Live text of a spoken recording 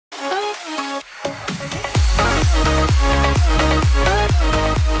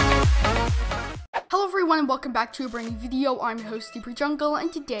everyone and welcome back to a brand new video. I'm your host Deeper Jungle,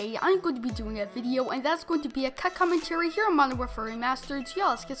 and today I'm going to be doing a video, and that's going to be a cut commentary here on Modern Warfare Remastered. So yeah,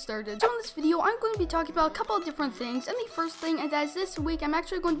 let's get started. So in this video, I'm going to be talking about a couple of different things, and the first thing, and that is this week, I'm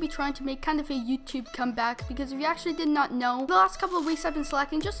actually going to be trying to make kind of a YouTube comeback, because if you actually did not know, the last couple of weeks I've been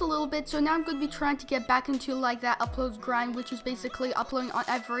slacking just a little bit, so now I'm going to be trying to get back into like that uploads grind, which is basically uploading on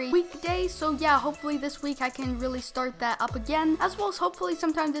every weekday. So yeah, hopefully this week I can really start that up again, as well as hopefully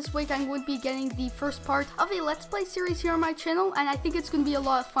sometime this week I'm going to be getting the first part of a let's play series here on my channel, and I think it's going to be a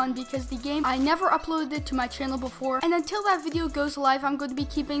lot of fun because the game, I never uploaded it to my channel before, and until that video goes live, I'm going to be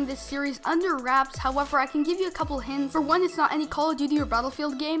keeping this series under wraps. However, I can give you a couple hints. For one, it's not any Call of Duty or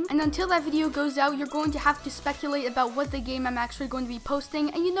Battlefield game, and until that video goes out, you're going to have to speculate about what the game I'm actually going to be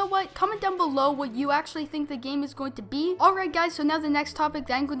posting. And you know what? Comment down below what you actually think the game is going to be. Alright guys, so now the next topic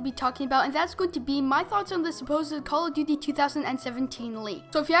that I'm going to be talking about, and that's going to be my thoughts on the supposed Call of Duty 2017 leak.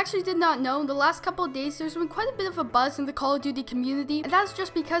 So if you actually did not know, the last couple of days there's been quite a bit of a buzz in the Call of Duty community, and that's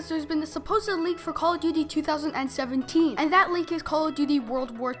just because there's been a supposed leak for Call of Duty 2017, and that leak is Call of Duty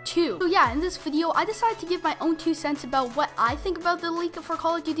World War II. So yeah, in this video I decided to give my own 2 cents about what I think about the leak for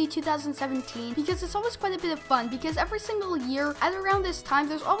Call of Duty 2017, because it's always quite a bit of fun, because every single year at around this time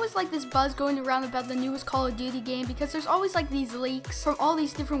there's always like this buzz going around about the newest Call of Duty game, because there's always like these leaks from all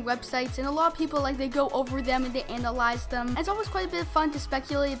these different websites, and a lot of people like they go over them and they analyze them, and it's always quite a bit of fun to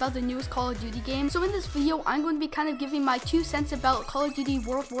speculate about the newest Call of Duty game. So in this video I'm going to be kind of giving my 2 cents about Call of Duty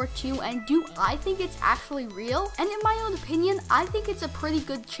World War II, and do I think it's actually real? And in my own opinion, I think it's a pretty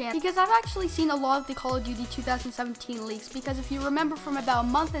good chance, because I've actually seen a lot of the Call of Duty 2017 leaks, because if you remember from about a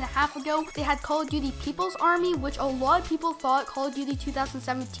month and a half ago, they had Call of Duty People's Army, which a lot of people thought Call of Duty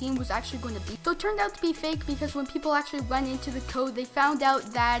 2017 was actually going to be. So it turned out to be fake, because when people actually went into the code, they found out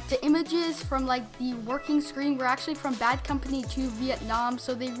that the images from like the working screen were actually from Bad Company 2 Vietnam,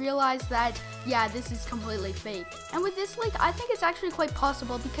 so they realized that, yeah, this is completely fake. And with this leak, I think it's actually quite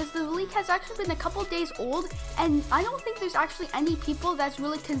possible, because the leak has actually been a couple days old, and I don't think there's actually any people that's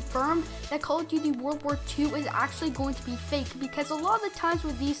really confirmed that Call of Duty World War II is actually going to be fake, because a lot of the times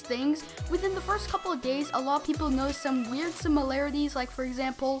with these things, within the first couple of days, a lot of people notice some weird similarities, like for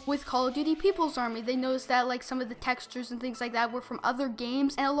example, with Call of Duty People's Army, they noticed that like some of the textures and things like that were from other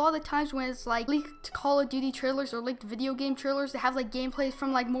games, and a lot of the times when it's like leaked Call of Duty trailers or leaked video game trailers, they have like gameplays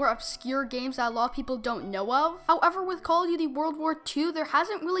from like more obscure games that a lot of people don't know of. However, with Call of Duty World War II, there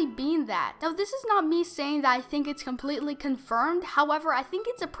hasn't really been that. Now, this is not me saying that I think it's completely confirmed. However, I think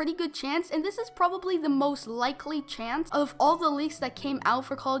it's a pretty good chance, and this is probably the most likely chance of all the leaks that came out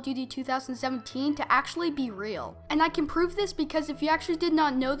for Call of Duty 2017 to actually be real. And I can prove this because if you actually did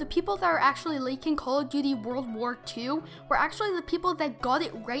not know, the people that are actually leaking Call of Duty World War II were actually the people that got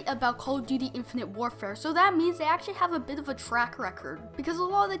it right about Call of Duty Infinite Warfare. So that means they actually have a bit of a track record, because a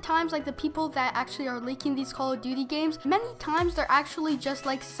lot of the times, like the people that actually are leaking these Call of Duty games, many times they're actually just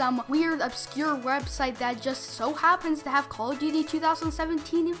like some weird obscure website that just so happens to have Call of Duty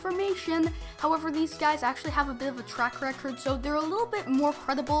 2017 information. However, these guys actually have a bit of a track record, so they're a little bit more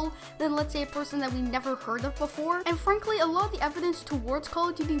credible than, let's say, a person that we never heard of before. And frankly, a lot of the evidence towards Call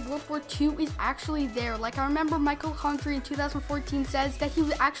of Duty World War II is actually there. Like, I remember Michael Condrey in 2014 says that he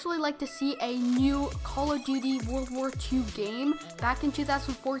would actually like to see a new Call of Duty World War II game back in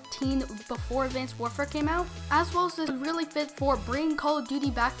 2014 before Advanced Warfare came out, as well as this really fit for bringing Call of Duty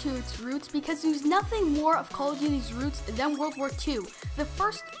back to its roots, because there's nothing more of Call of Duty's roots than World War II. The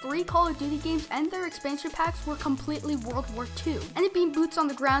first 3 Call of Duty games and their expansion packs were completely World War II, and it being boots on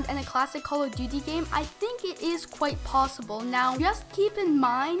the ground and a classic Call of Duty game, I think it is quite possible. Now, just keep in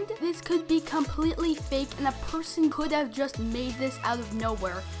mind, this could be completely fake, and a person could have just made this out of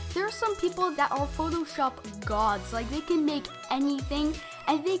nowhere. There are some people that are Photoshop gods, like they can make anything,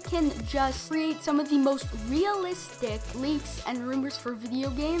 and they can just create some of the most realistic leaks and rumors for video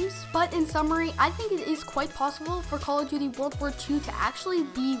games. But in summary, I think it is quite possible for Call of Duty World War II to actually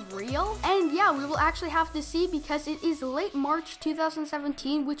be real. And yeah, we will actually have to see, because it is late March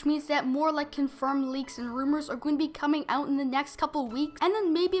 2017, which means that more like confirmed leaks and rumors are going to be coming out in the next couple weeks. And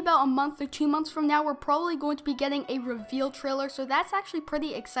then maybe about a month or 2 months from now, we're probably going to be getting a reveal trailer. So that's actually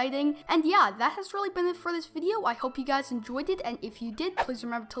pretty exciting. And yeah, that has really been it for this video. I hope you guys enjoyed it, and if you did, please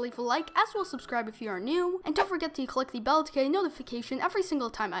remember to leave a like, as well as subscribe if you are new, and don't forget to click the bell to get a notification every single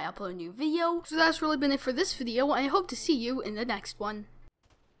time I upload a new video. So that's really been it for this video, and I hope to see you in the next one.